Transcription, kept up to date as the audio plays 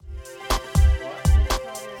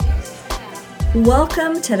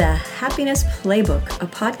Welcome to the Happiness Playbook, a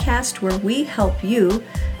podcast where we help you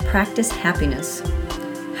practice happiness.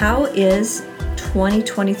 How is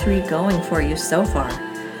 2023 going for you so far?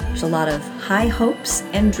 There's a lot of high hopes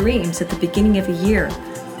and dreams at the beginning of a year,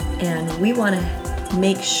 and we want to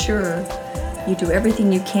make sure you do everything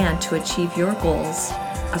you can to achieve your goals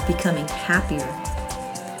of becoming happier.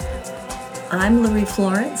 I'm Laurie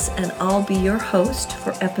Florence, and I'll be your host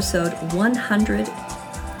for episode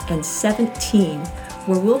 117,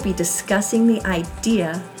 where we'll be discussing the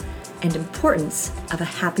idea and importance of a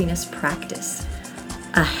happiness practice.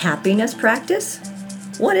 A happiness practice?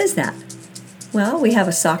 What is that? Well, we have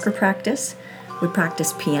a soccer practice, we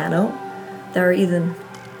practice piano, there are even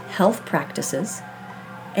health practices,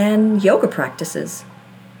 and yoga practices.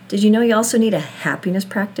 Did you know you also need a happiness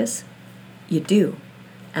practice? You do,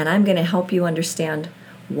 and I'm going to help you understand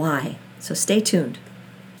why, so stay tuned.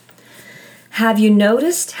 Have you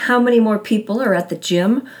noticed how many more people are at the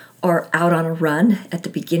gym or out on a run at the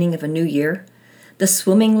beginning of a new year? The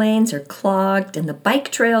swimming lanes are clogged and the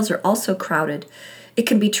bike trails are also crowded. It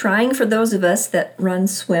can be trying for those of us that run,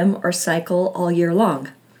 swim, or cycle all year long.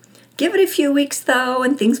 Give it a few weeks though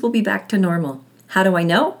and things will be back to normal. How do I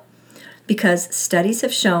know? Because studies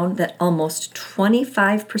have shown that almost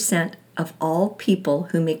 25% of all people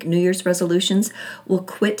who make New Year's resolutions will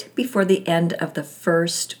quit before the end of the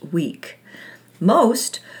first week.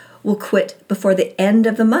 Most will quit before the end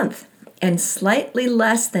of the month, and slightly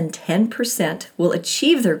less than 10% will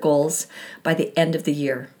achieve their goals by the end of the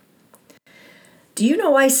year. Do you know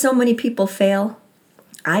why so many people fail?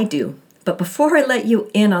 I do. But before I let you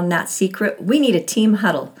in on that secret, we need a team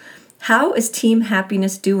huddle. How is team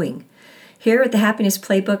happiness doing? Here at the Happiness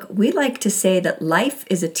Playbook, we like to say that life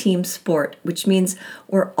is a team sport, which means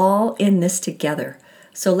we're all in this together.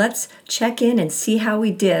 So let's check in and see how we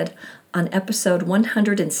did on episode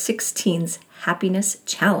 116's Happiness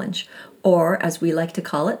Challenge, or as we like to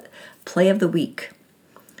call it, Play of the Week.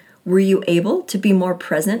 Were you able to be more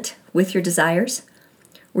present with your desires?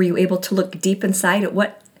 Were you able to look deep inside at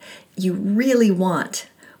what you really want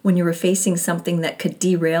when you were facing something that could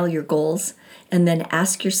derail your goals, and then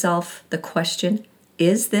ask yourself the question,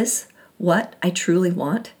 is this what I truly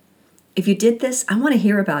want? If you did this, I want to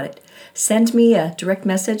hear about it. Send me a direct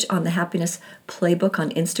message on the Happiness Playbook on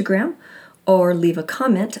Instagram or leave a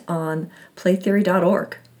comment on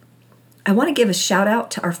playtheory.org. I want to give a shout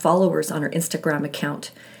out to our followers on our Instagram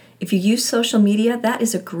account. If you use social media, that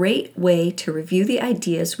is a great way to review the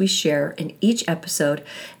ideas we share in each episode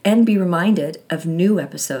and be reminded of new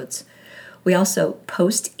episodes. We also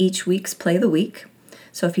post each week's Play of the Week,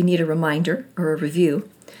 so if you need a reminder or a review,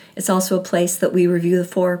 it's also a place that we review the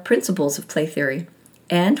 4 principles of play theory.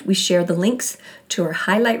 And we share the links to our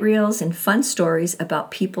highlight reels and fun stories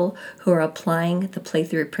about people who are applying the play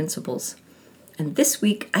theory principles. And this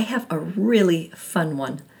week, I have a really fun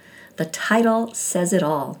one. The title says it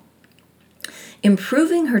all.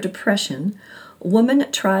 Improving her depression, a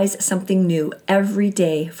woman tries something new every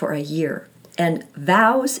day for a year and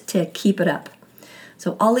vows to keep it up.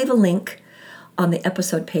 So I'll leave a link on the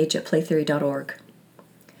episode page at playtheory.org.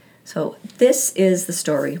 So this is the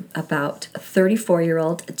story about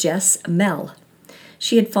 34-year-old Jess Mell.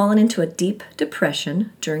 She had fallen into a deep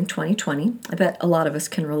depression during 2020. I bet a lot of us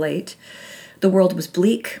can relate. The world was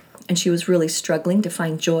bleak, and she was really struggling to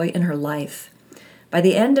find joy in her life. By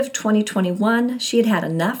the end of 2021, she had had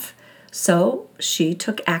enough, so she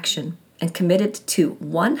took action and committed to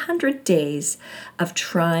 100 days of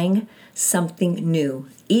trying something new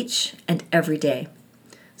each and every day.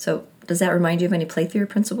 So does that remind you of any play theory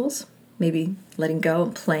principles? Maybe letting go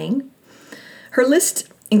and playing? Her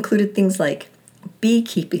list included things like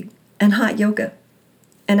beekeeping and hot yoga.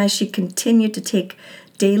 And as she continued to take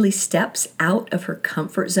daily steps out of her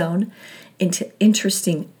comfort zone into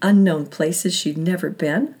interesting, unknown places she'd never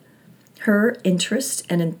been, her interest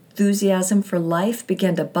and enthusiasm for life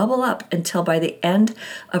began to bubble up until by the end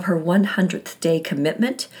of her 100th day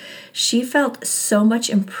commitment, she felt so much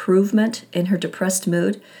improvement in her depressed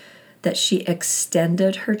mood that she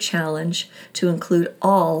extended her challenge to include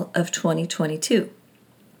all of 2022.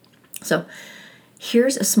 So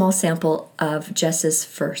here's a small sample of Jess's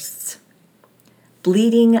firsts.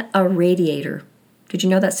 Bleeding a radiator. Did you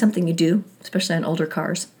know that's something you do, especially on older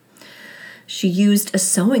cars? She used a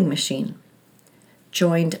sewing machine,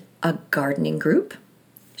 joined a gardening group.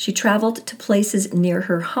 She traveled to places near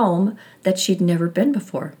her home that she'd never been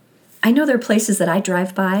before. I know there are places that I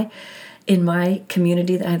drive by in my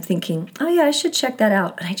community that I'm thinking, oh yeah, I should check that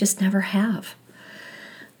out, and I just never have.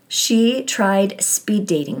 She tried speed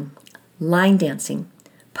dating, line dancing,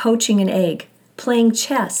 poaching an egg, playing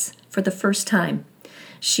chess for the first time.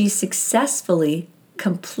 She successfully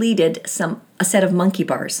completed a set of monkey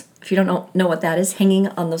bars. If you don't know what that is, hanging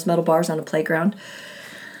on those metal bars on a playground.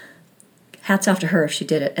 Hats off to her if she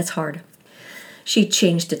did it. It's hard. She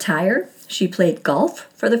changed a tire. She played golf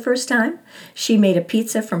for the first time. She made a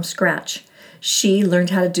pizza from scratch. She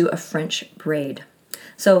learned how to do a French braid.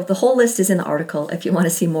 So the whole list is in the article if you want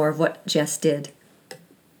to see more of what Jess did.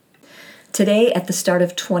 Today, at the start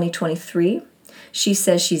of 2023, she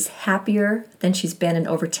says she's happier than she's been in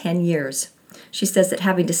over 10 years. She says that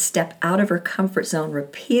having to step out of her comfort zone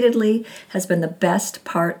repeatedly has been the best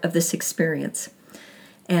part of this experience.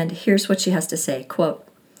 And here's what she has to say, quote,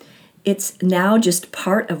 "It's now just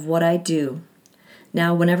part of what I do.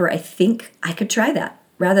 Now, whenever I think I could try that,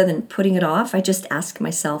 rather than putting it off, I just ask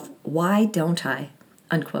myself, why don't I?"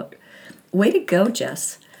 Unquote. Way to go,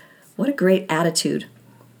 Jess. What a great attitude.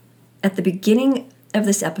 At the beginning of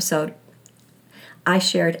this episode, I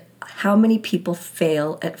shared how many people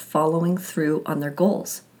fail at following through on their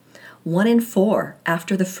goals. 1 in 4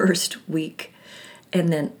 after the first week,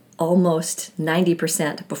 and then almost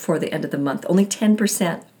 90% before the end of the month. Only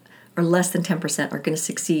 10% or less than 10% are going to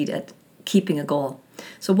succeed at keeping a goal.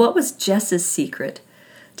 So what was Jess's secret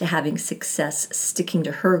to having success sticking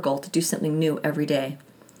to her goal to do something new every day?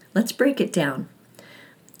 Let's break it down.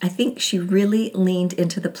 I think she really leaned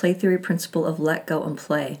into the play theory principle of let go and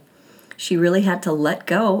play. She really had to let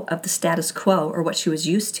go of the status quo, or what she was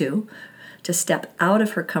used to step out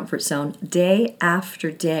of her comfort zone day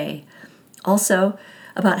after day. Also,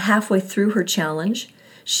 about halfway through her challenge,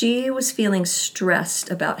 she was feeling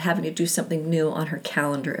stressed about having to do something new on her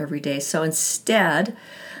calendar every day. So instead,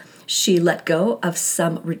 she let go of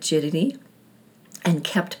some rigidity and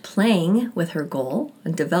kept playing with her goal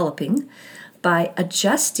and developing by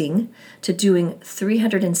adjusting to doing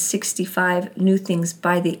 365 new things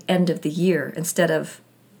by the end of the year instead of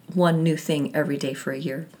one new thing every day for a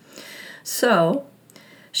year. So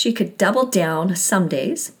she could double down some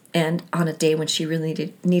days, and on a day when she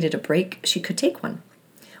really needed a break, she could take one.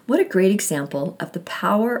 What a great example of the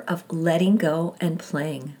power of letting go and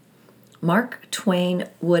playing. Mark Twain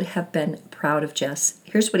would have been proud of Jess.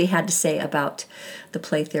 Here's what he had to say about the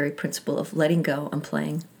play theory principle of letting go and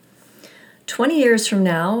playing. 20 years from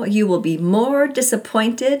now, you will be more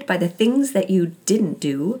disappointed by the things that you didn't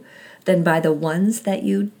do than by the ones that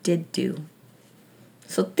you did do.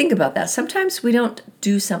 So think about that. Sometimes we don't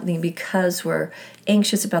do something because we're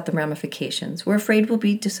anxious about the ramifications. We're afraid we'll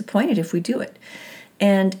be disappointed if we do it.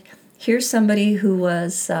 And here's somebody who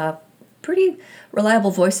was a pretty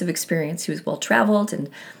reliable voice of experience. He was well-traveled, and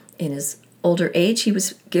in his older age, he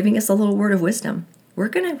was giving us a little word of wisdom. We're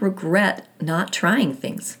going to regret not trying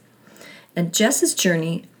things. And Jess's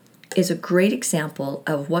journey is a great example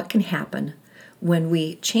of what can happen when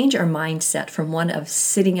we change our mindset from one of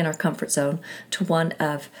sitting in our comfort zone to one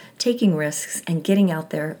of taking risks and getting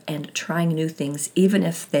out there and trying new things, even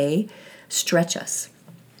if they stretch us.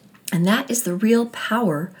 And that is the real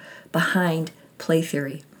power behind play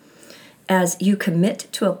theory. As you commit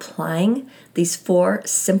to applying these 4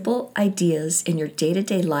 simple ideas in your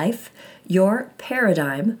day-to-day life, your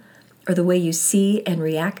paradigm, or the way you see and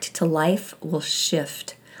react to life, will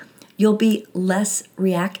shift. You'll be less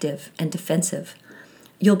reactive and defensive.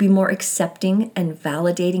 You'll be more accepting and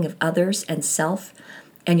validating of others and self,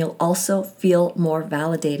 and you'll also feel more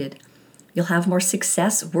validated. You'll have more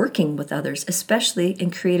success working with others, especially in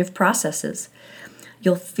creative processes.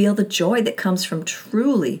 You'll feel the joy that comes from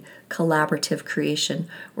truly collaborative creation,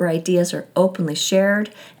 where ideas are openly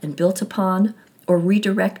shared and built upon, or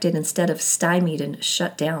redirected instead of stymied and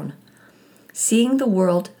shut down. Seeing the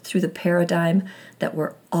world through the paradigm that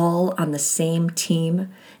we're all on the same team,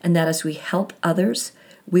 and that as we help others,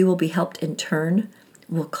 we will be helped in turn,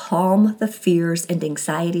 will calm the fears and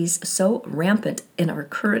anxieties so rampant in our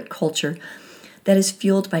current culture that is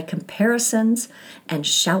fueled by comparisons and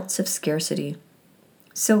shouts of scarcity.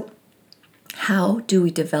 So, how do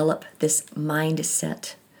we develop this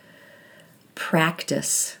mindset?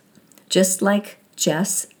 Practice. Just like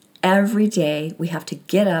Jess, every day we have to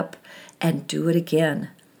get up and do it again.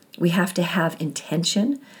 We have to have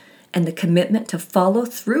intention and the commitment to follow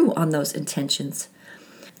through on those intentions.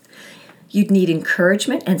 You'd need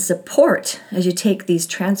encouragement and support as you take these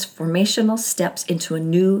transformational steps into a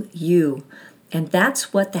new you. And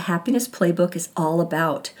that's what the Happiness Playbook is all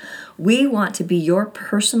about. We want to be your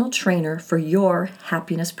personal trainer for your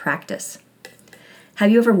happiness practice.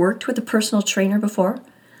 Have you ever worked with a personal trainer before?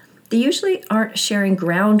 They usually aren't sharing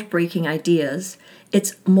groundbreaking ideas.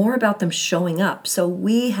 It's more about them showing up, so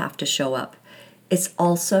we have to show up. It's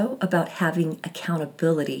also about having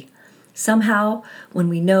accountability. Somehow, when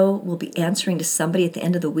we know we'll be answering to somebody at the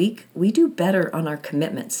end of the week, we do better on our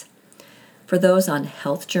commitments. For those on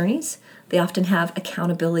health journeys, they often have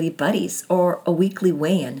accountability buddies or a weekly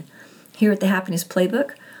weigh-in. Here at the Happiness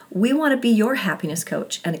Playbook, we want to be your happiness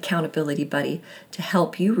coach and accountability buddy to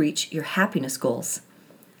help you reach your happiness goals.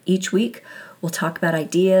 Each week, we'll talk about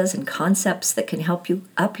ideas and concepts that can help you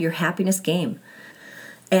up your happiness game.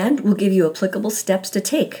 And we'll give you applicable steps to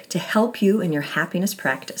take to help you in your happiness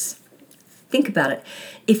practice. Think about it.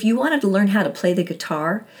 If you wanted to learn how to play the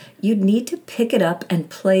guitar, you'd need to pick it up and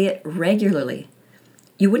play it regularly.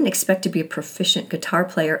 You wouldn't expect to be a proficient guitar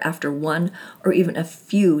player after one or even a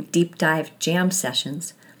few deep dive jam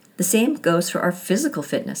sessions. The same goes for our physical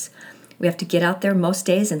fitness. We have to get out there most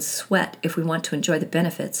days and sweat if we want to enjoy the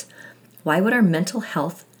benefits. Why would our mental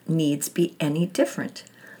health needs be any different?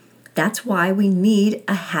 That's why we need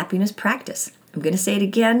a happiness practice. I'm going to say it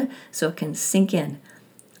again so it can sink in.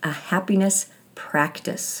 A happiness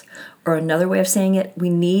practice. Or another way of saying it, we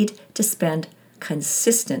need to spend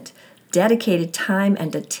consistent, dedicated time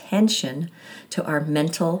and attention to our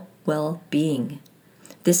mental well-being.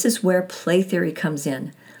 This is where play theory comes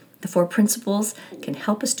in. The 4 principles can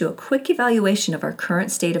help us do a quick evaluation of our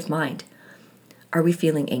current state of mind. Are we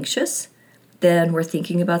feeling anxious? Then we're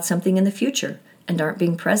thinking about something in the future and aren't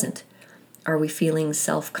being present. Are we feeling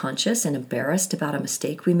self-conscious and embarrassed about a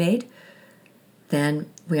mistake we made?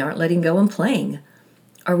 Then we aren't letting go and playing.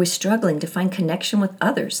 Are we struggling to find connection with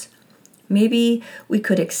others? Maybe we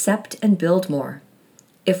could accept and build more.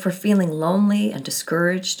 If we're feeling lonely and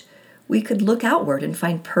discouraged, we could look outward and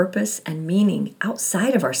find purpose and meaning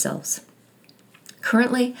outside of ourselves.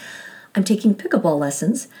 Currently, I'm taking pickleball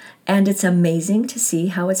lessons, and it's amazing to see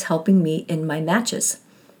how it's helping me in my matches.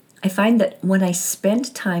 I find that when I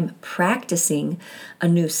spend time practicing a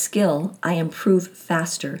new skill, I improve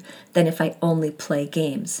faster than if I only play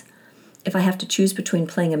games. If I have to choose between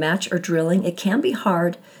playing a match or drilling, it can be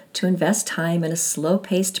hard to invest time in a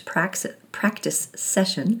slow-paced practice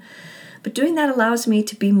session, but doing that allows me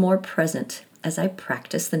to be more present as I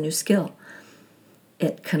practice the new skill.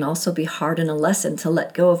 It can also be hard in a lesson to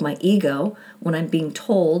let go of my ego when I'm being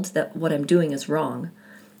told that what I'm doing is wrong.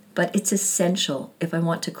 But it's essential if I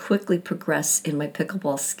want to quickly progress in my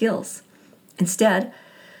pickleball skills. Instead,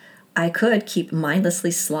 I could keep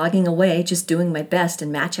mindlessly slogging away, just doing my best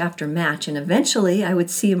in match after match, and eventually I would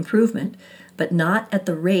see improvement, but not at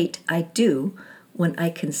the rate I do when I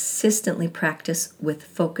consistently practice with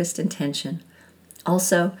focused intention.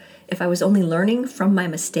 Also, if I was only learning from my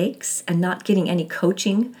mistakes and not getting any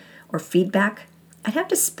coaching or feedback, I'd have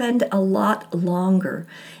to spend a lot longer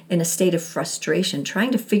in a state of frustration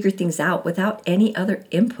trying to figure things out without any other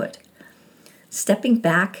input. Stepping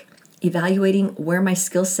back, evaluating where my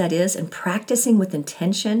skill set is, and practicing with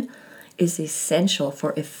intention is essential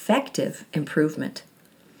for effective improvement.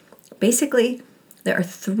 Basically, there are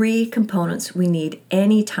 3 components we need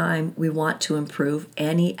anytime we want to improve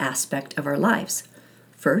any aspect of our lives.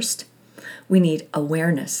 First, we need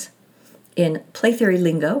awareness. In play theory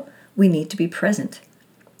lingo, we need to be present.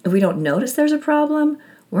 If we don't notice there's a problem,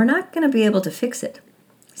 we're not going to be able to fix it.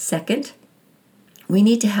 Second, we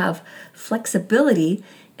need to have flexibility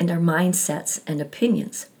in our mindsets and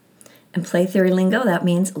opinions. In play theory lingo, that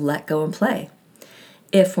means let go and play.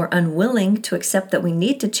 If we're unwilling to accept that we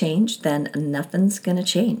need to change, then nothing's going to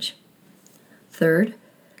change. Third,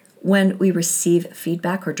 when we receive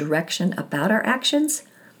feedback or direction about our actions,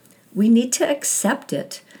 we need to accept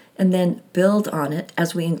it and then build on it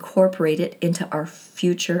as we incorporate it into our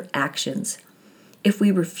future actions. If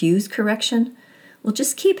we refuse correction, we'll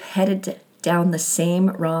just keep headed down the same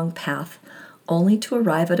wrong path, only to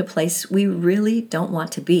arrive at a place we really don't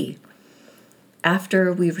want to be.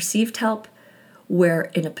 After we've received help,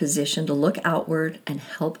 we're in a position to look outward and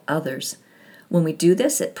help others. When we do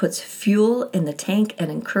this, it puts fuel in the tank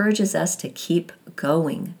and encourages us to keep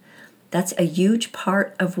going. That's a huge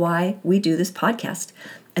part of why we do this podcast.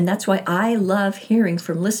 And that's why I love hearing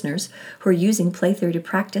from listeners who are using play theory to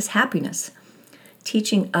practice happiness.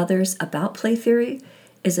 Teaching others about play theory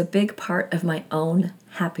is a big part of my own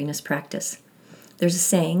happiness practice. There's a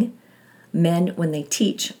saying, men when they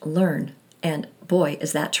teach, learn. And boy,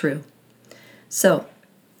 is that true. So,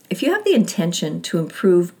 if you have the intention to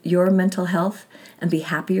improve your mental health and be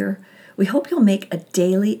happier, we hope you'll make a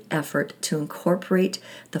daily effort to incorporate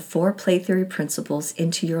the 4 play theory principles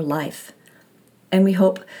into your life. And we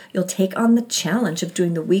hope you'll take on the challenge of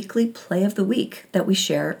doing the weekly play of the week that we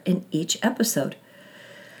share in each episode.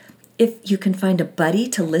 If you can find a buddy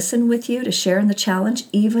to listen with you to share in the challenge,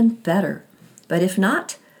 even better. But if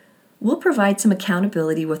not, we'll provide some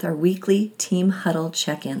accountability with our weekly team huddle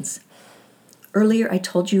check-ins. Earlier, I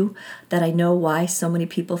told you that I know why so many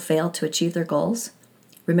people fail to achieve their goals.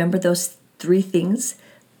 Remember those 3 things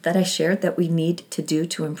that I shared that we need to do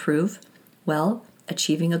to improve? Well,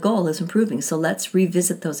 achieving a goal is improving, so let's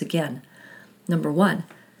revisit those again. Number 1,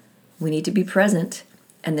 we need to be present,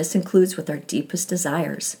 and this includes with our deepest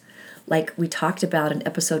desires. Like we talked about in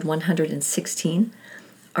episode 116,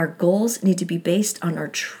 our goals need to be based on our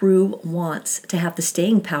true wants to have the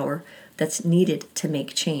staying power that's needed to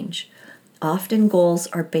make change. Often goals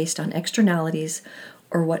are based on externalities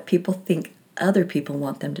or what people think other people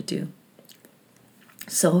want them to do.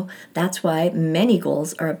 So that's why many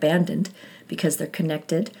goals are abandoned, because they're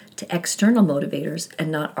connected to external motivators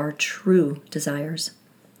and not our true desires.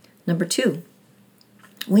 Number 2,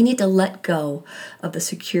 we need to let go of the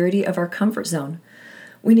security of our comfort zone.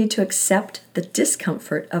 We need to accept the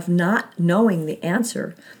discomfort of not knowing the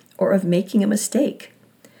answer or of making a mistake.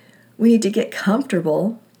 We need to get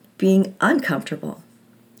comfortable being uncomfortable.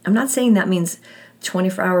 I'm not saying that means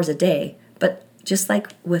 24 hours a day, but just like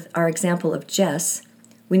with our example of Jess,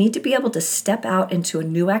 we need to be able to step out into a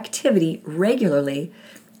new activity regularly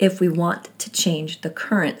if we want to change the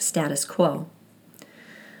current status quo.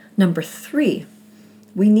 Number 3,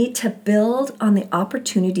 we need to build on the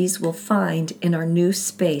opportunities we'll find in our new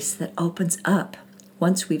space that opens up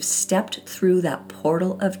once we've stepped through that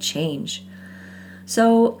portal of change.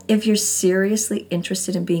 So if you're seriously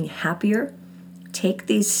interested in being happier, take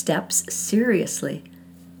these steps seriously.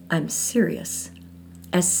 I'm serious.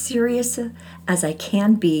 As serious as I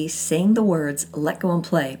can be saying the words, let go and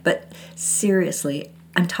play. But seriously,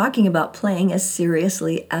 I'm talking about playing as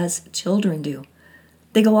seriously as children do.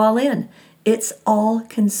 They go all in. It's all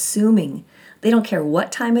consuming. They don't care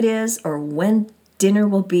what time it is or when dinner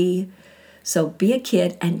will be. So be a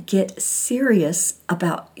kid and get serious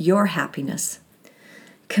about your happiness.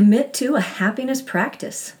 Commit to a happiness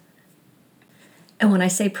practice. And when I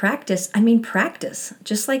say practice, I mean practice.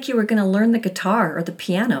 Just like you were going to learn the guitar or the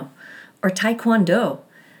piano or taekwondo,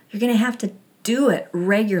 you're going to have to do it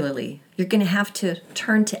regularly. You're going to have to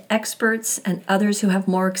turn to experts and others who have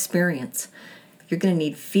more experience. You're going to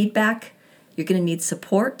need feedback. You're going to need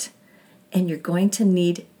support, and you're going to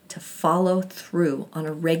need to follow through on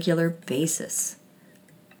a regular basis.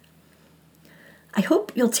 I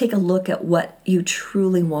hope you'll take a look at what you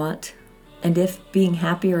truly want, and if being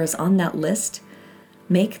happier is on that list,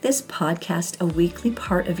 make this podcast a weekly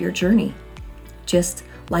part of your journey. Just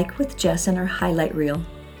like with Jess and her highlight reel,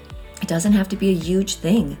 it doesn't have to be a huge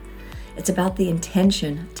thing. It's about the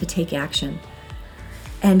intention to take action.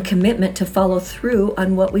 And commitment to follow through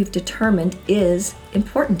on what we've determined is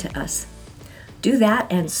important to us. Do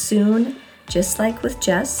that, and soon, just like with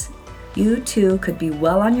Jess, you too could be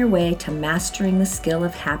well on your way to mastering the skill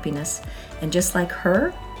of happiness. And just like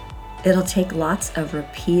her, it'll take lots of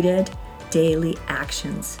repeated daily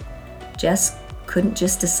actions. Jess couldn't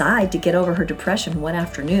just decide to get over her depression one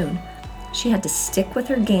afternoon. She had to stick with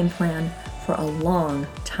her game plan for a long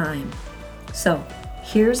time. So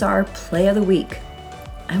here's our play of the week.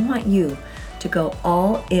 I want you to go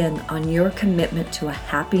all in on your commitment to a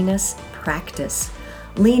happiness practice.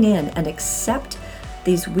 Lean in and accept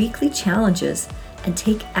these weekly challenges and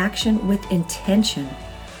take action with intention.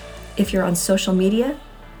 If you're on social media,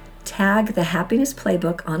 tag the Happiness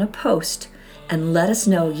Playbook on a post and let us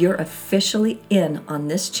know you're officially in on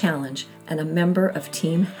this challenge and a member of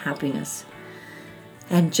Team Happiness.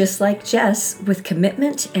 And just like Jess, with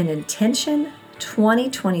commitment and intention,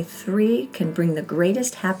 2023 can bring the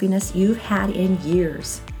greatest happiness you've had in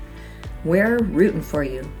years. We're rooting for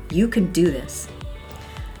you. You can do this.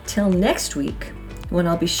 Till next week, when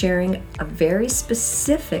I'll be sharing a very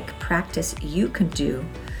specific practice you can do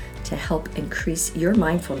to help increase your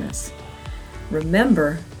mindfulness.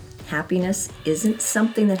 Remember, happiness isn't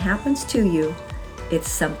something that happens to you. It's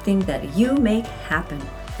something that you make happen,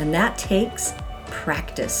 and that takes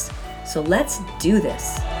practice. So let's do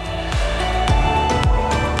this.